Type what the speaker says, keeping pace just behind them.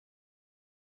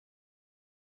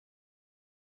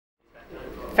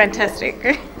fantastic.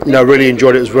 You know, I really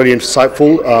enjoyed it. It was really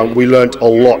insightful. We learnt a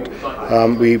lot.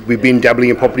 We've been dabbling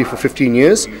in property for 15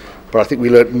 years, but I think we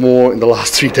learnt more in the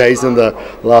last 3 days than the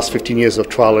last 15 years of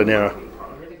trial and error.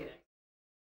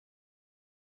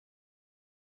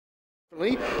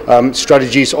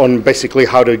 Strategies on basically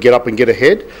how to get up and get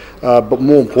ahead, but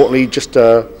more importantly, just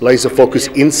laser focus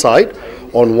insight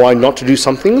on why not to do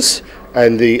some things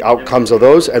and the outcomes of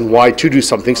those, and why to do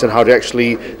some things and how to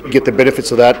actually get the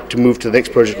benefits of that to move to the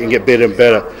next project and get better and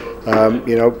better.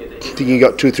 You know, thinking you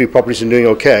got 2 or 3 properties and doing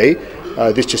okay,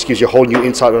 this just gives you a whole new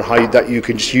insight on how that you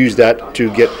can just use that to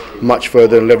get much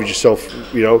further and leverage yourself,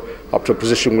 you know, up to a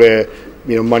position where,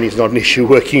 you know, money is not an issue,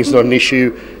 working is not an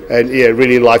issue, and yeah,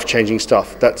 really life-changing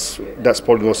stuff. That's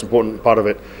probably the most important part of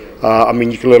it. I mean,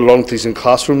 you can learn a lot of things in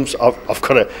classrooms. I've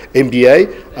got an MBA,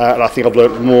 and I think I've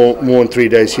learned more in 3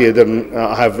 days here than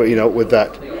I have, you know, with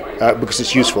that, because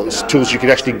it's useful. It's tools you can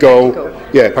actually go,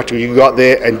 yeah, practically you can go out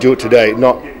there and do it today,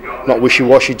 not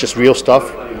wishy-washy, just real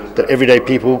stuff that everyday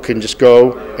people can just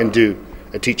go and do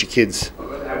and teach your kids.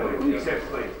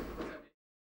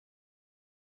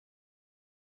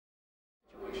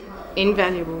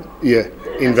 Invaluable. Yeah,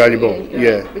 invaluable.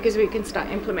 Yeah. Because we can start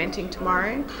implementing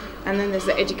tomorrow, and then there's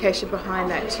the education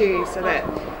behind that too, so that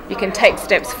you can take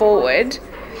steps forward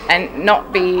and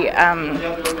not be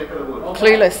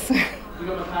clueless.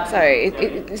 So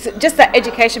it's just that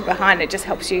education behind it just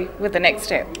helps you with the next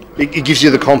step. It gives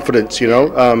you the confidence, you know,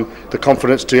 the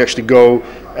confidence to actually go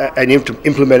and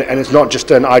implement it. And it's not just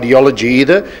an ideology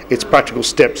either; it's practical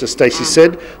steps, as Stacey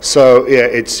said. So yeah,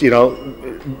 it's you know,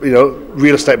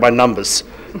 real estate by numbers,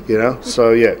 you know.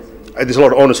 So yeah, there's a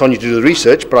lot of onus on you to do the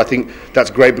research, but I think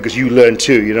that's great because you learn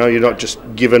too. You know, you're not just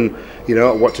given, you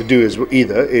know, what to do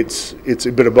either. It's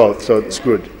a bit of both, so it's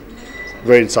good.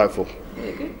 Very insightful.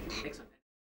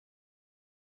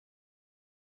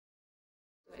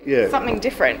 Yeah. Something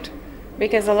different,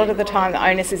 because a lot of the time the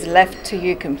onus is left to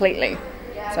you completely.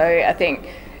 So I think,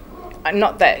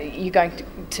 not that you're going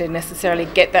to necessarily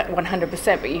get that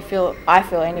 100%, but I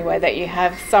feel anyway, that you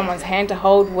have someone's hand to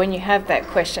hold when you have that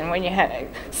question, when you're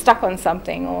stuck on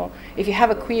something, or if you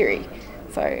have a query.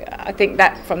 So I think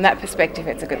that from that perspective,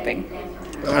 it's a good thing.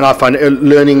 And I find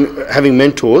having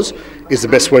mentors is the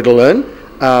best way to learn.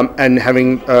 And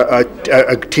having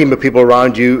a team of people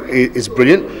around you is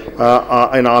brilliant.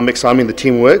 In our mix, I mean, the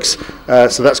team works,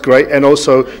 so that's great. And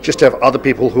also just to have other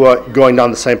people who are going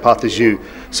down the same path as you.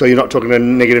 So you're not talking to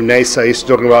negative naysays,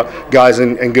 you're talking about guys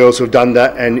and girls who have done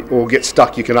that or get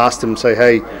stuck. You can ask them and say,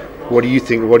 hey, what do you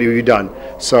think? What have you done?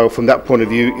 So from that point of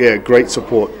view, yeah, great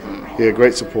support. Yeah,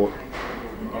 great support.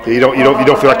 Yeah, you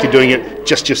don't feel like you're doing it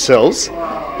just yourselves.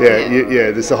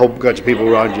 Yeah, there's a whole bunch of people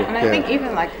around you. And I think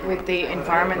even like with the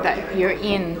environment that you're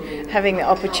in, having the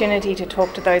opportunity to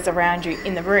talk to those around you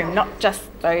in the room, not just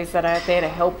those that are there to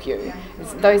help you,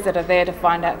 it's those that are there to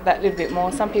find out that little bit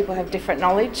more. Some people have different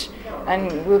knowledge,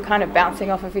 and we're kind of bouncing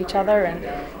off of each other,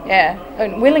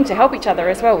 and willing to help each other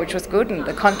as well, which was good, and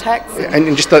the contacts.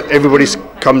 And just that everybody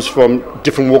comes from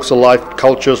different walks of life,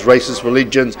 cultures, races,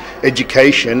 religions,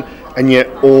 education, and yet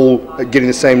all getting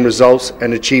the same results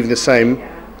and achieving the same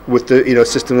with the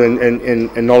system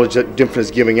and knowledge that Dymphna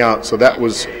is giving out. So that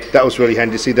was really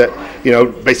handy to see that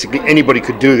basically anybody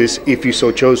could do this if you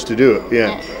so chose to do it.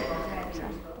 Yeah.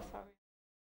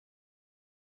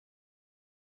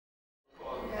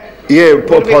 Yeah,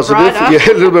 positive.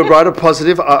 Yeah, a little bit brighter,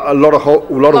 positive. A lot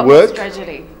of work.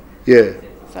 Tragedy. Yeah.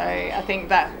 So I think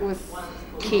that was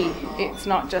key. It's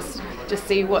not just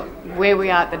see where we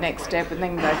are at the next step and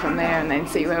then go from there, and then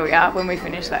see where we are when we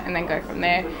finish that and then go from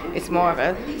there. It's more of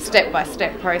a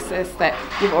step-by-step process that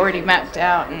you've already mapped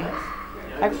out, and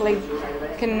hopefully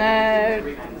can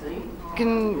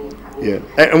yeah,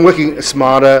 and working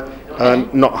smarter,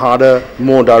 not harder,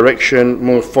 more direction,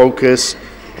 more focus.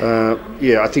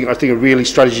 Yeah, I think a really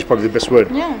strategy is probably the best word.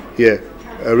 Yeah. Yeah,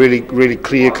 a really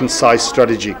clear, concise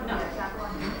strategy.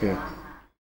 Yeah.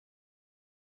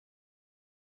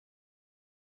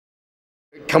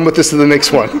 Come with us to the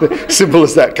next one. Simple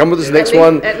as that. Come with us to the next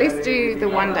one. At least do the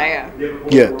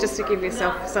one-dayer. Yeah. Just to give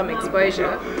yourself some exposure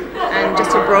and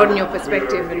just to broaden your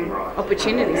perspective and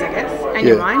opportunities, I guess, and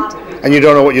your mind. And you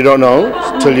don't know what you don't know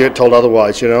until you're told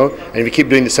otherwise, And if you keep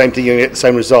doing the same thing, you're going to get the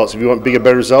same results. If you want bigger,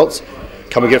 better results,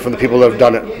 come and get it from the people that have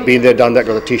done it. Been there, done that,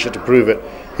 got a T-shirt to prove it.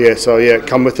 Yeah, so yeah,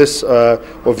 come with us. Or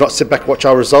if not, sit back, watch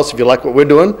our results. If you like what we're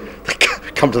doing,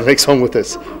 come to the next one with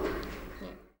us.